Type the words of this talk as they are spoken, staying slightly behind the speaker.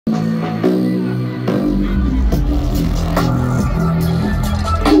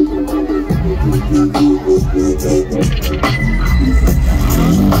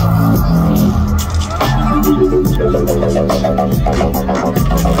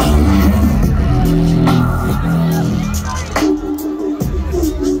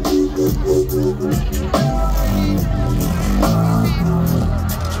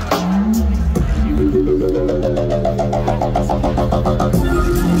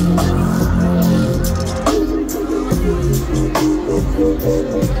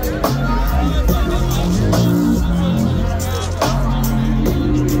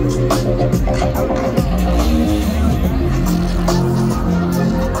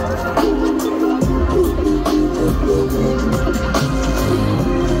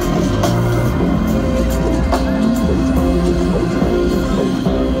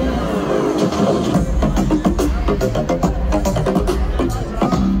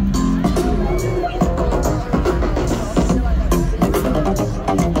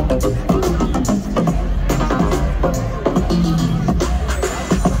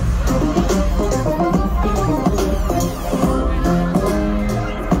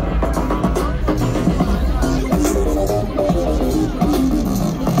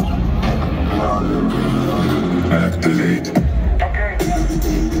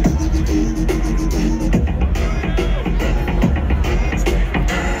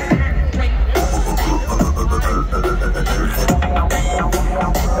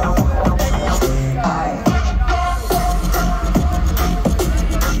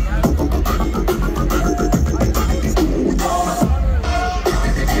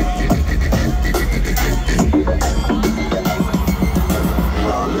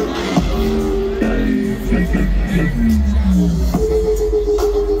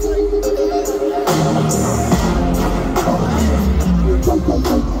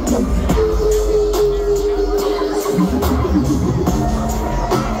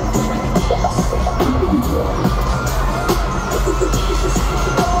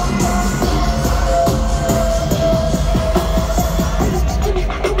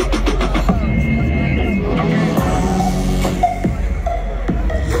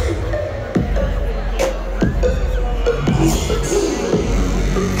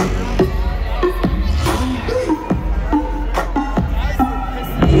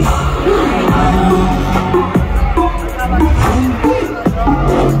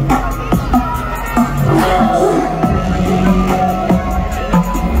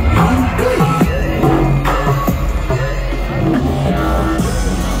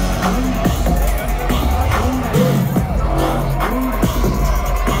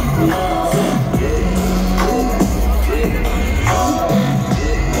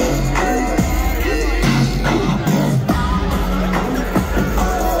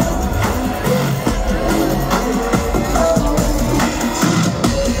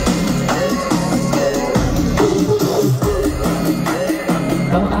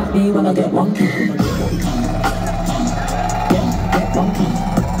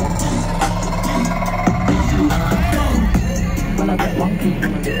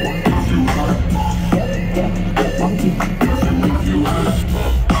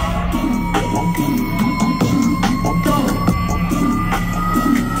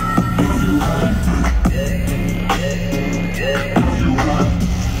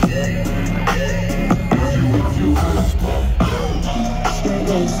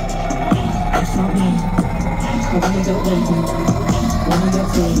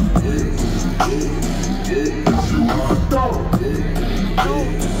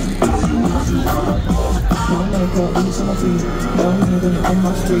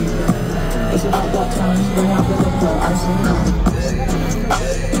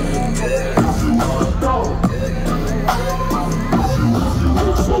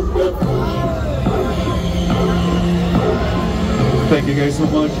Thank you guys so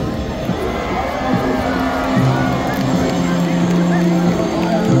much.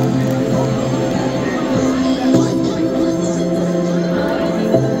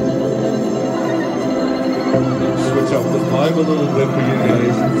 Switch up the vibe a little bit for you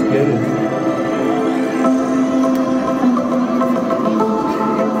guys. Let's get it.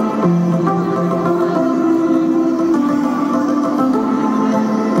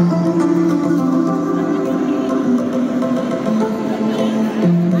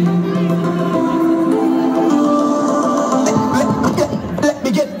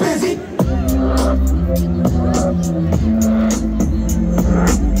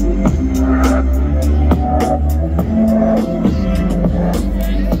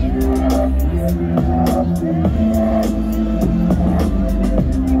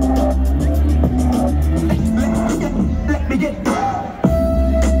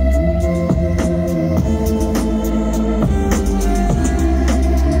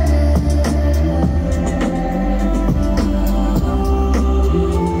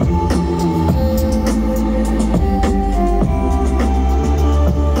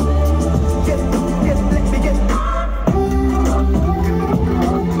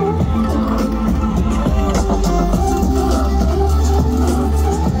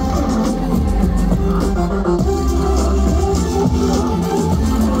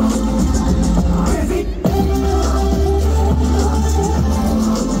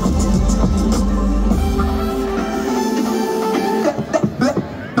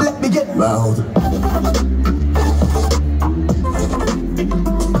 loud.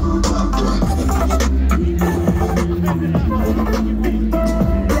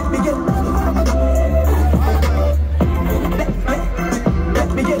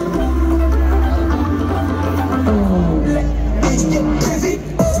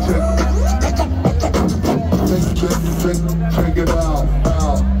 Check it out,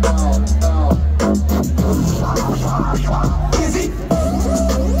 Busy.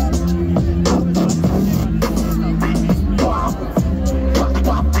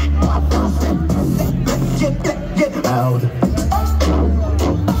 Get loud.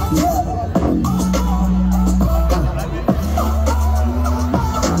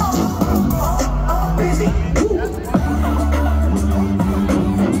 Busy.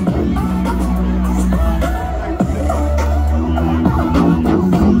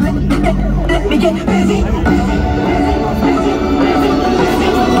 Let me get busy.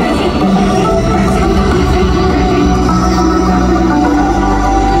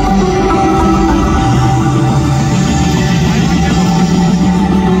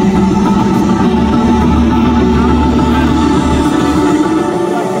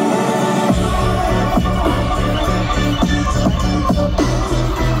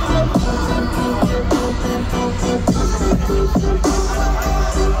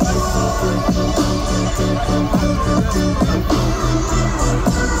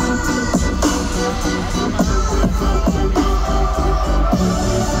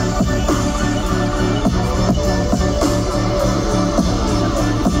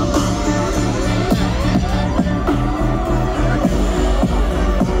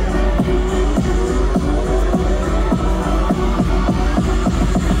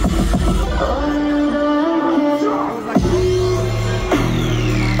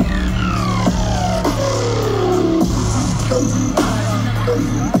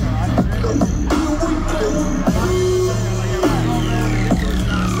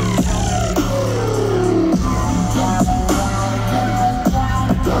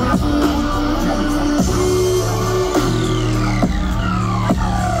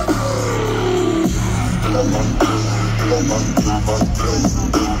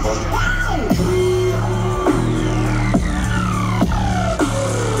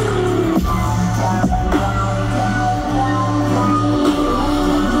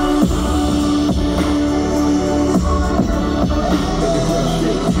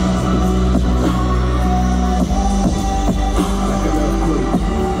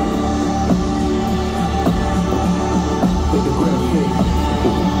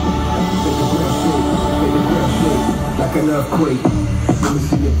 Like an earthquake, let me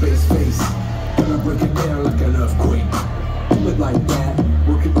see your face. Gonna break it down like an earthquake. Do it like that,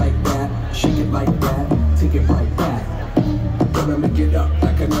 work it like that, shake it like that, take it right back. Gonna make it up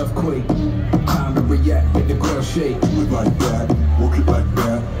like an earthquake. Time to react, make the ground shake. Do it like that, work it like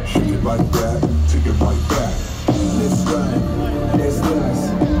that, shake it like that, take it right back. Let's run, let's dance.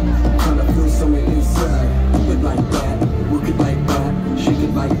 Trying to feel something inside. Do it like that, work it like that, shake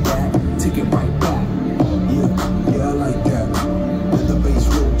it like that, take it right back. Yeah, I like that. Let the bass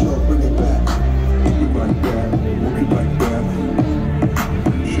roll, yo, bring it back. Do it like that, work it like that,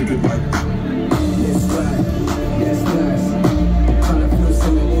 shake it like that. Let's ride, let's dance. Trying to feel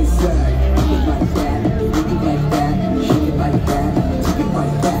something inside. Do it like that, work it like that, shake it like that, take it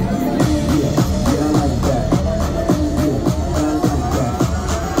right back. Yeah, I like that. Yeah, I like that. Do it like that,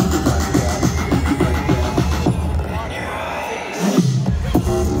 work it like that.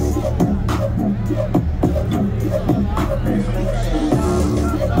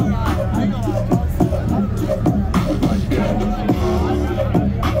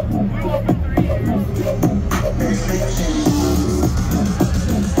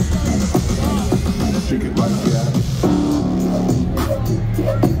 Shake it like that.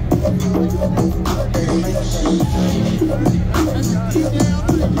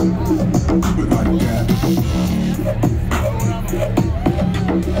 Do it like that.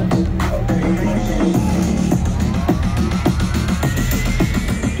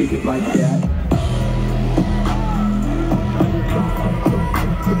 Shake it like that.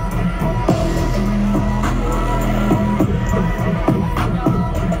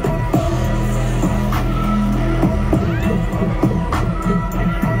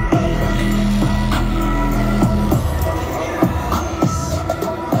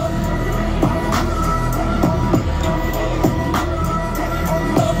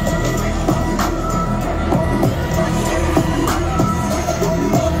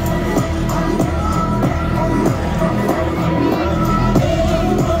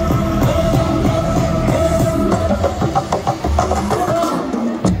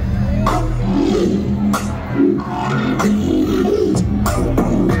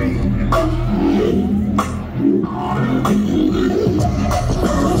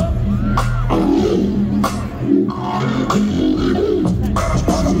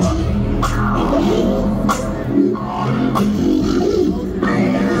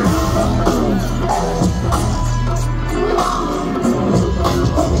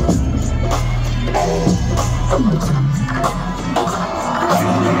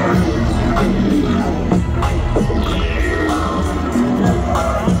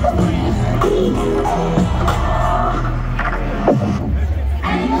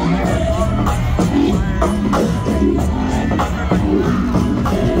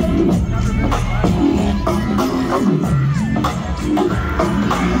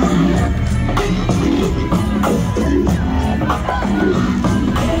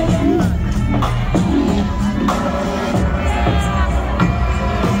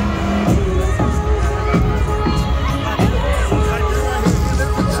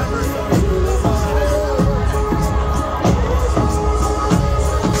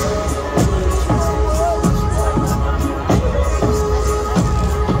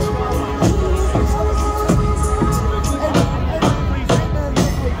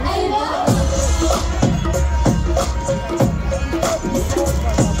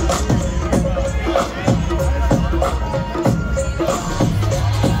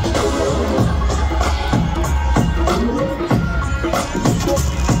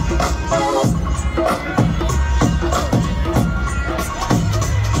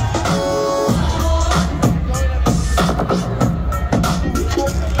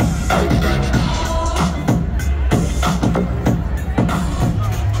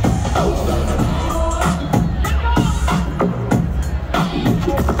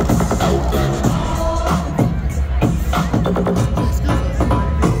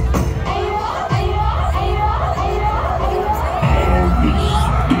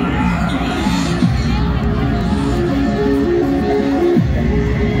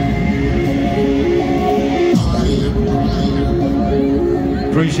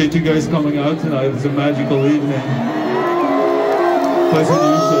 appreciate you guys coming out tonight. It's a magical evening. Pleasant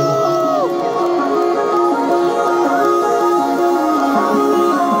evening.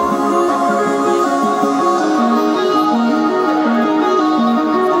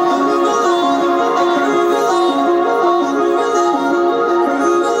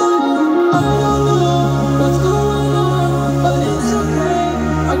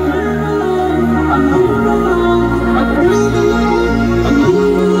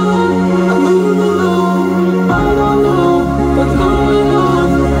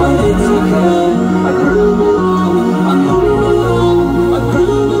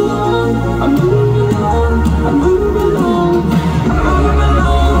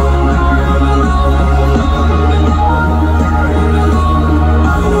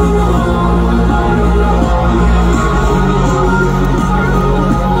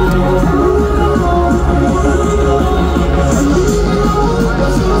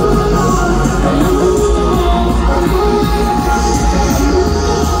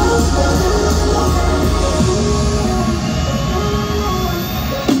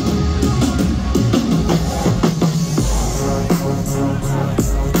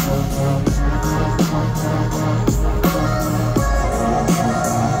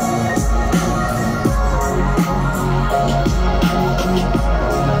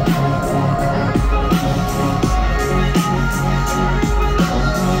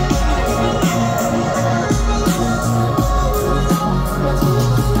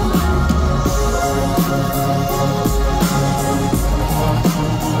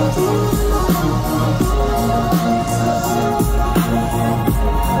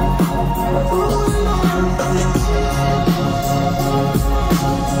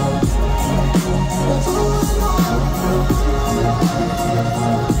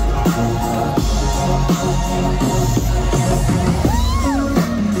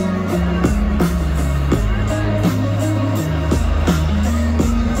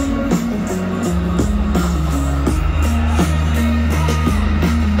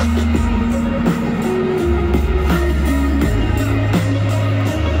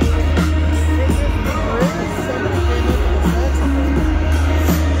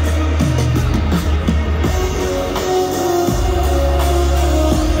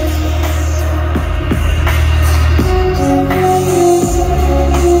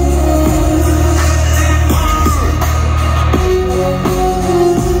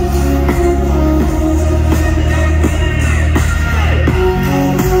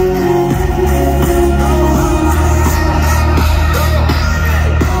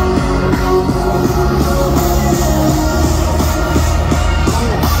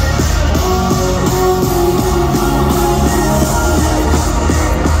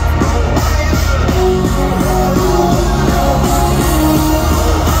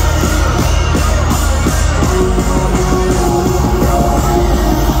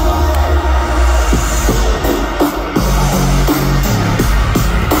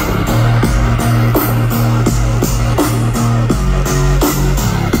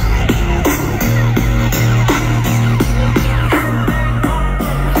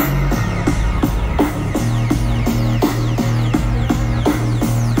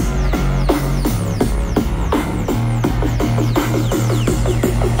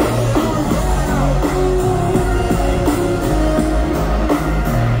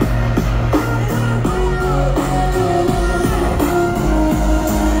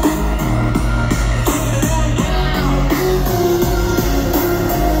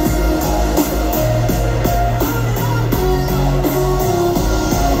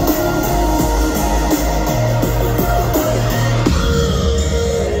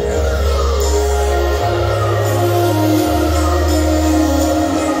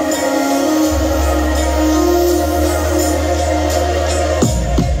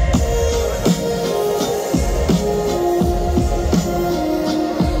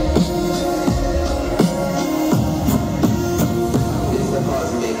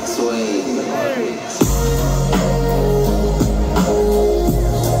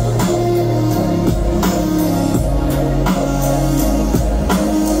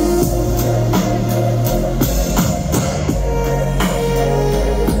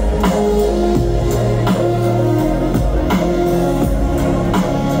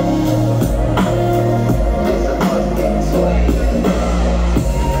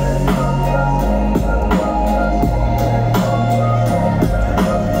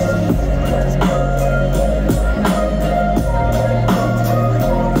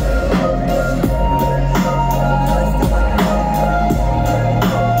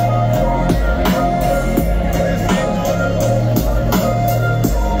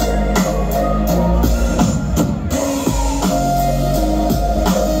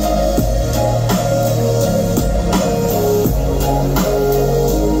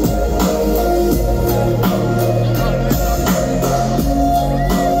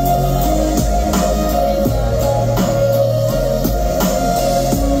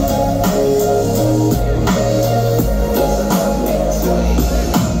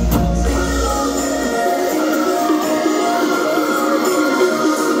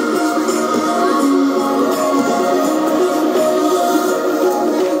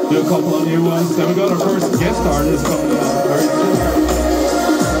 a couple of new ones. Then we got our first guest artist coming up very soon.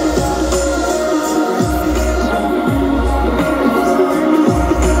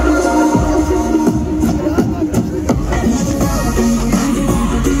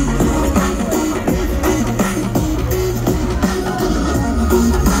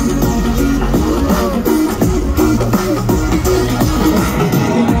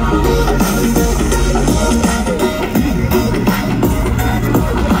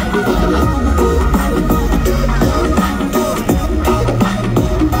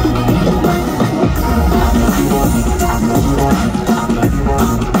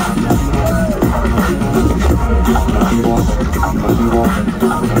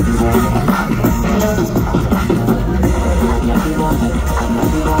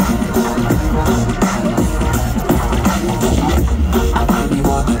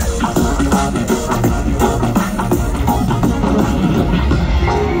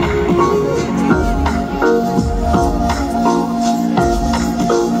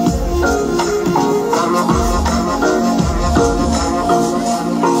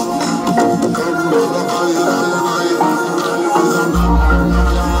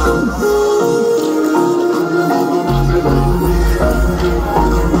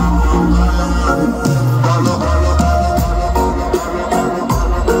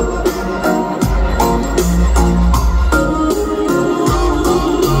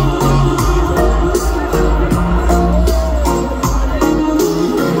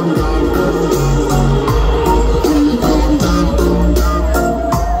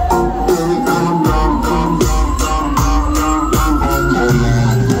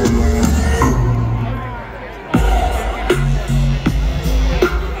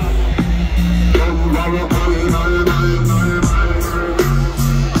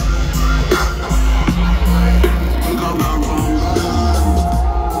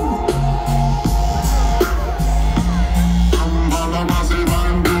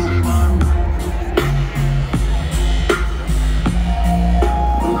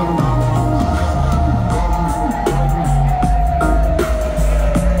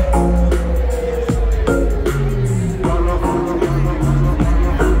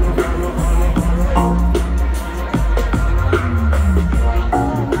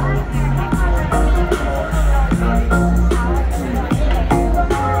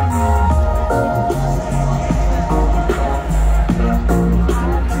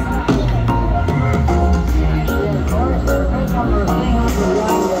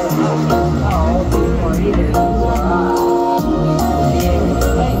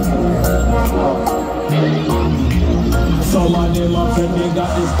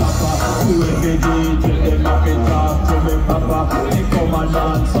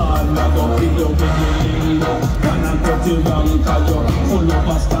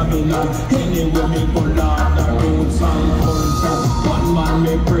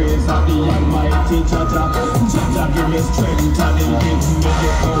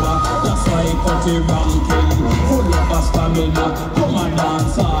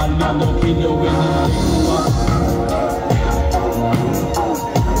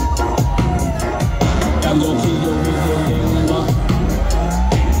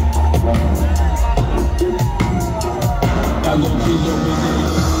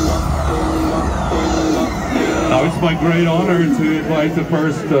 Now it's my great honor to invite the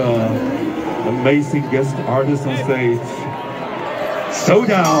first amazing guest artist on stage,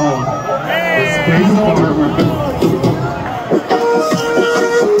 Showdown, the Space Farmer.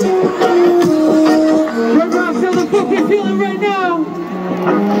 Feel the fucking feeling right now.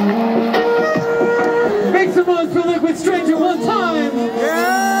 Make some noise for Liquid Stranger one time.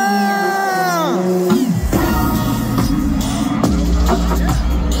 Yeah!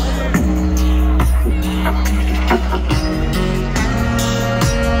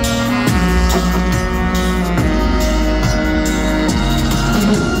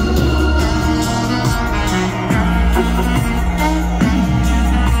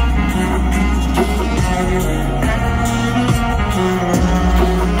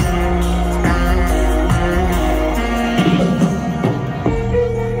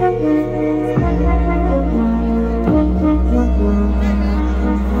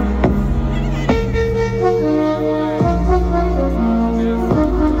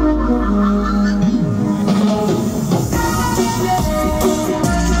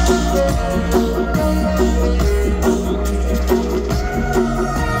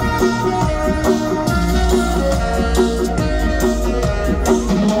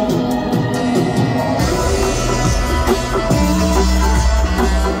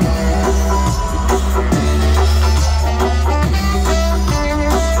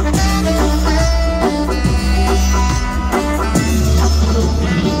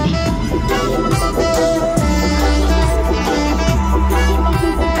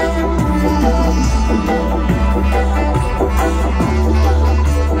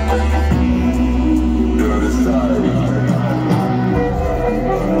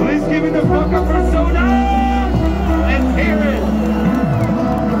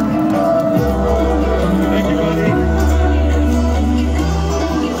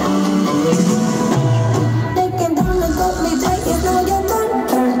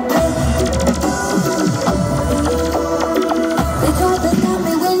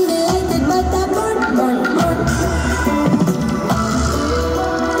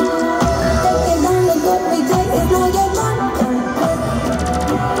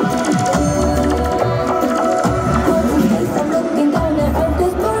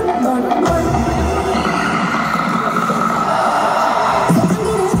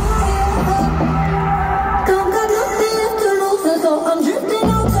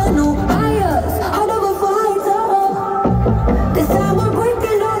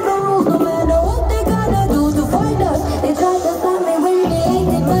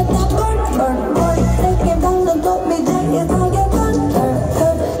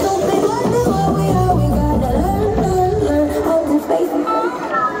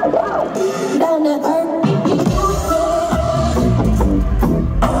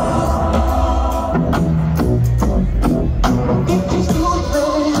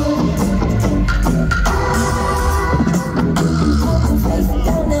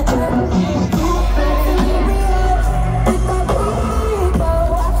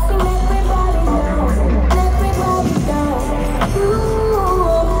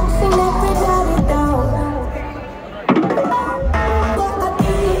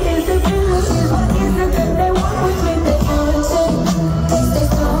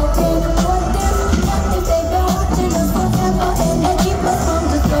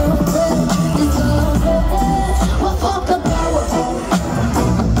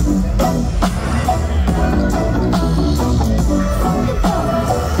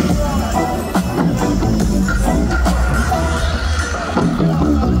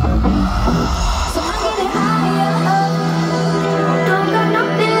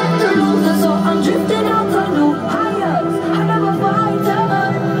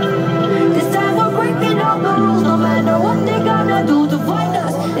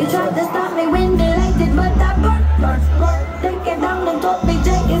 got me J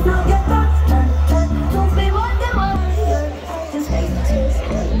is not your thoughts. Don't be what they want. Just take the tears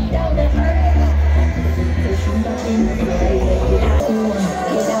down the earth.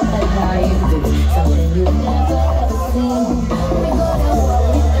 Get out like how you do. Something you've never ever seen. We gonna walk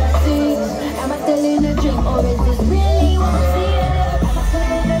with the seas. Am I still in a dream or is this really what I see? Am I still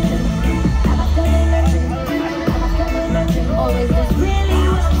in a dream? Am I still in a dream? Am I still in a dream or is this really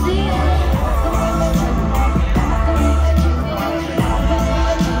what I see? Am I still in a dream? Am I still in a dream?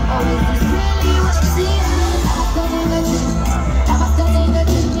 Or is this really what I see? Am I still in a dream? Am I still in a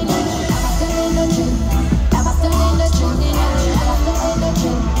dream? Am I still in a dream? Am I still in a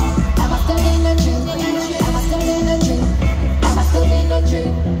dream? Am I still in a dream? Am I still in a dream? Am I still in a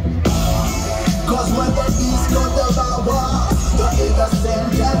dream? Cause when the beast got the power, the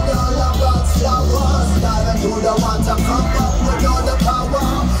innocent and all about flowers, diving to the water, come up with all the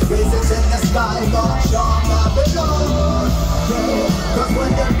power, races in the sky, but shall not belong. Cause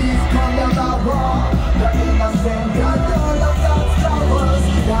when the beast got the power, the innocent and all about flowers,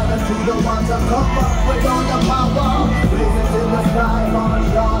 diving to the water, come up with all the power, races in the sky, but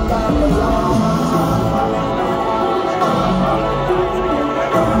shall not belong.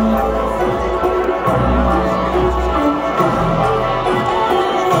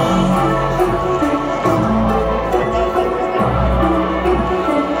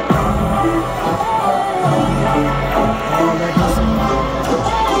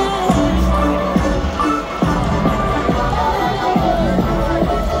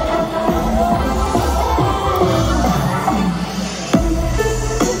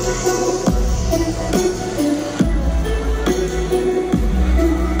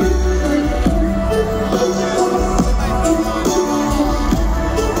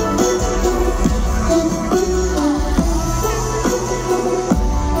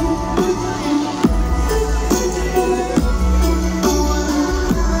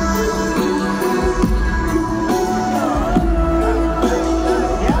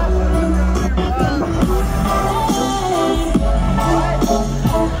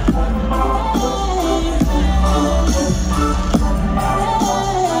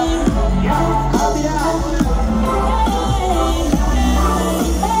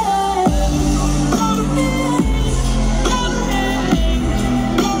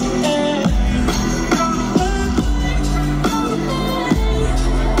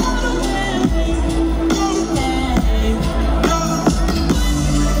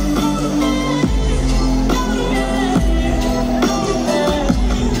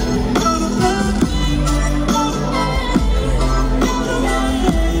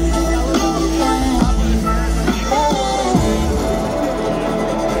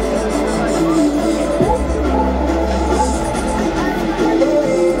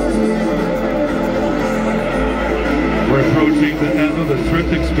 Approaching the end of the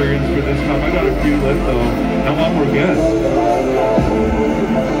thrift experience for this time. I got a few left though, and one more guest.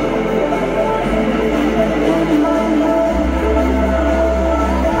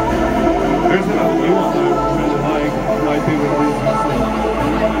 Here's another new one that I really like. Might be with this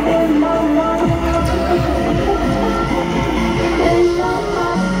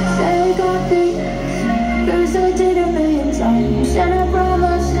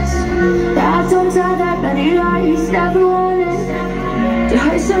Never wanted to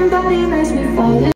hurt somebody.